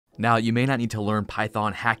Now, you may not need to learn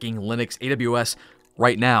Python, hacking, Linux, AWS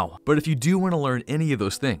right now, but if you do want to learn any of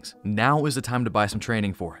those things, now is the time to buy some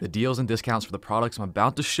training for it. The deals and discounts for the products I'm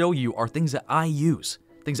about to show you are things that I use.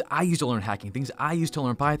 Things I use to learn hacking, things I use to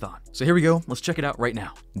learn Python. So here we go, let's check it out right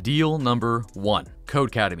now. Deal number 1,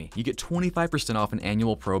 Codecademy. You get 25% off an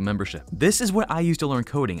annual pro membership. This is what I use to learn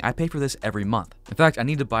coding. I pay for this every month. In fact, I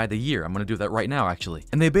need to buy the year. I'm gonna do that right now, actually.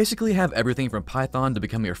 And they basically have everything from Python to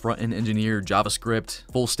becoming a front-end engineer, JavaScript,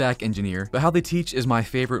 full-stack engineer. But how they teach is my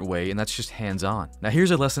favorite way, and that's just hands-on. Now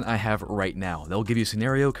here's a lesson I have right now. They'll give you a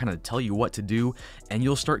scenario, kind of tell you what to do, and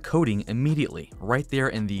you'll start coding immediately, right there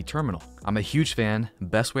in the terminal. I'm a huge fan.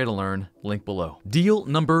 Best way to learn, link below. Deal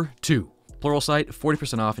number 2, Pluralsight,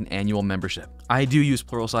 40% off an annual membership. I do use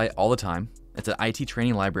Pluralsight all the time. It's an IT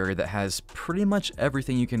training library that has pretty much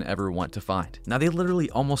everything you can ever want to find. Now, they literally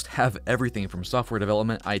almost have everything from software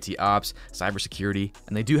development, IT ops, cybersecurity,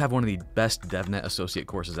 and they do have one of the best DevNet associate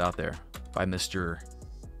courses out there by Mr.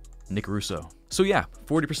 Nick Russo. So yeah,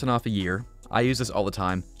 40% off a year. I use this all the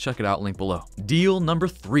time. Check it out, link below. Deal number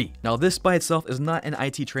 3. Now this by itself is not an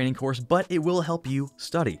IT training course, but it will help you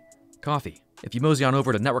study. Coffee. If you mosey on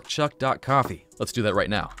over to networkchuck.coffee, let's do that right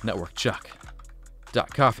now.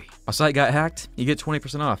 networkchuck.coffee. My site got hacked, you get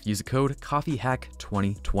 20% off. Use the code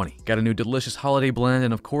COFFEEHACK2020. Got a new delicious holiday blend,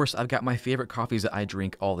 and of course, I've got my favorite coffees that I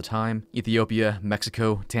drink all the time. Ethiopia,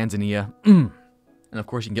 Mexico, Tanzania, And of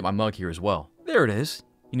course, you can get my mug here as well. There it is.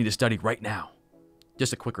 You need to study right now.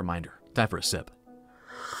 Just a quick reminder. Time for a sip.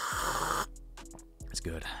 It's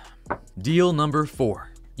good. Deal number 4.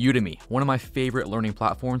 Udemy, one of my favorite learning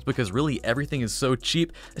platforms because really everything is so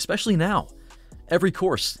cheap, especially now. Every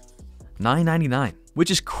course, $9.99, which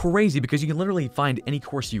is crazy because you can literally find any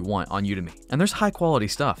course you want on Udemy. And there's high quality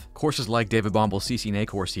stuff. Courses like David Bomble's CCNA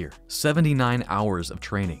course here, 79 hours of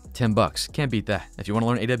training, $10, can't beat that. If you want to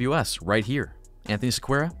learn AWS, right here. Anthony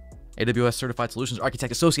Sequeira, AWS Certified Solutions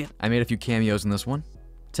Architect Associate. I made a few cameos in this one.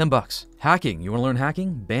 $10. Hacking, you want to learn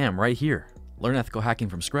hacking? Bam, right here. Learn ethical hacking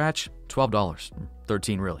from scratch, $12.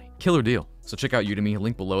 $13 really. Killer deal. So check out Udemy,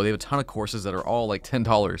 link below. They have a ton of courses that are all like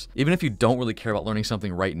 $10. Even if you don't really care about learning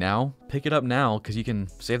something right now, pick it up now because you can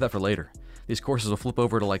save that for later. These courses will flip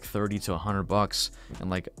over to like 30 to $100 in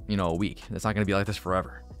like, a week. It's not going to be like this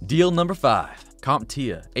forever. Deal number 5.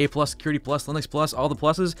 CompTIA, A+, Security+, Linux+, all the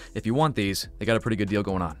pluses. If you want these, they got a pretty good deal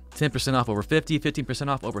going on. 10% off over 50, 15%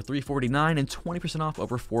 off over 349, and 20% off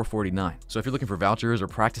over 449. So if you're looking for vouchers or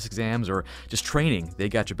practice exams or just training, they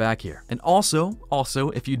got your back here. And also,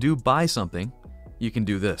 if you do buy something, you can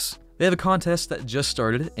do this. They have a contest that just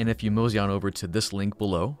started, and if you mosey on over to this link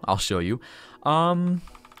below, I'll show you,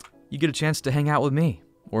 you get a chance to hang out with me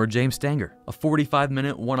or James Stanger. A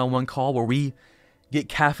 45-minute one-on-one call where we get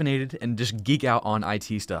caffeinated and just geek out on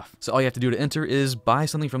IT stuff. So all you have to do to enter is buy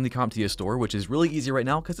something from the CompTIA store, which is really easy right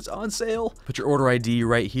now because it's on sale. Put your order ID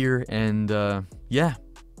right here, and yeah,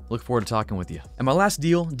 look forward to talking with you. And my last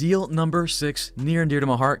deal number 6, near and dear to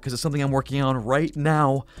my heart because it's something I'm working on right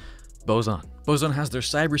now, Boson. Boson has their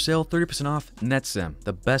cyber sale, 30% off Netsim,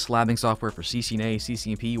 the best labbing software for CCNA,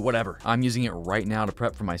 CCNP, whatever. I'm using it right now to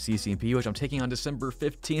prep for my CCNP, which I'm taking on December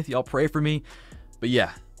 15th. Y'all pray for me. But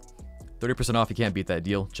yeah, 30% off, you can't beat that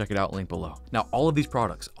deal. Check it out, link below. Now, all of these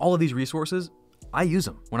products, all of these resources, I use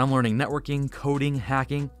them. When I'm learning networking, coding,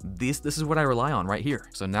 hacking, this is what I rely on right here.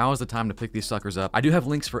 So now is the time to pick these suckers up. I do have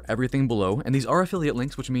links for everything below, and these are affiliate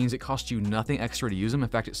links, which means it costs you nothing extra to use them. In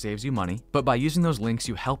fact, it saves you money. But by using those links,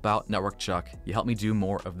 you help out NetworkChuck. You help me do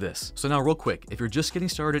more of this. So now real quick, if you're just getting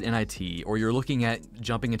started in IT or you're looking at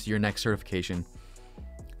jumping into your next certification,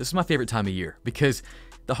 this is my favorite time of year because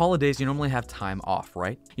the holidays, you normally have time off,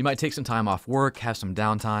 right? You might take some time off work, have some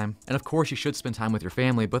downtime, and of course you should spend time with your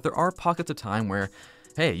family, but there are pockets of time where,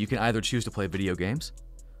 hey, you can either choose to play video games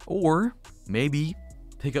or maybe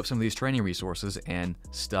pick up some of these training resources and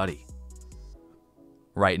study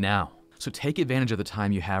right now. So take advantage of the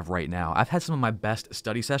time you have right now. I've had some of my best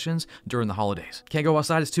study sessions during the holidays. Can't go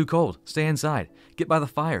outside, it's too cold. Stay inside. Get by the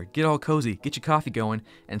fire, get all cozy, get your coffee going,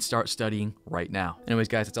 and start studying right now. Anyways,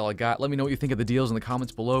 guys, that's all I got. Let me know what you think of the deals in the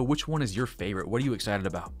comments below. Which one is your favorite? What are you excited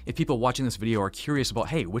about? If people watching this video are curious about,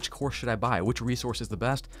 hey, which course should I buy? Which resource is the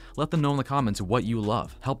best? Let them know in the comments what you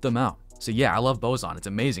love. Help them out. So yeah, I love Boson. It's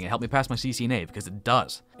amazing. It helped me pass my CCNA because it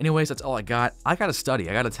does. Anyways, that's all I got. I got to study.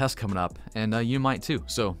 I got a test coming up, and you might too.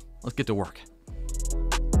 So let's get to work.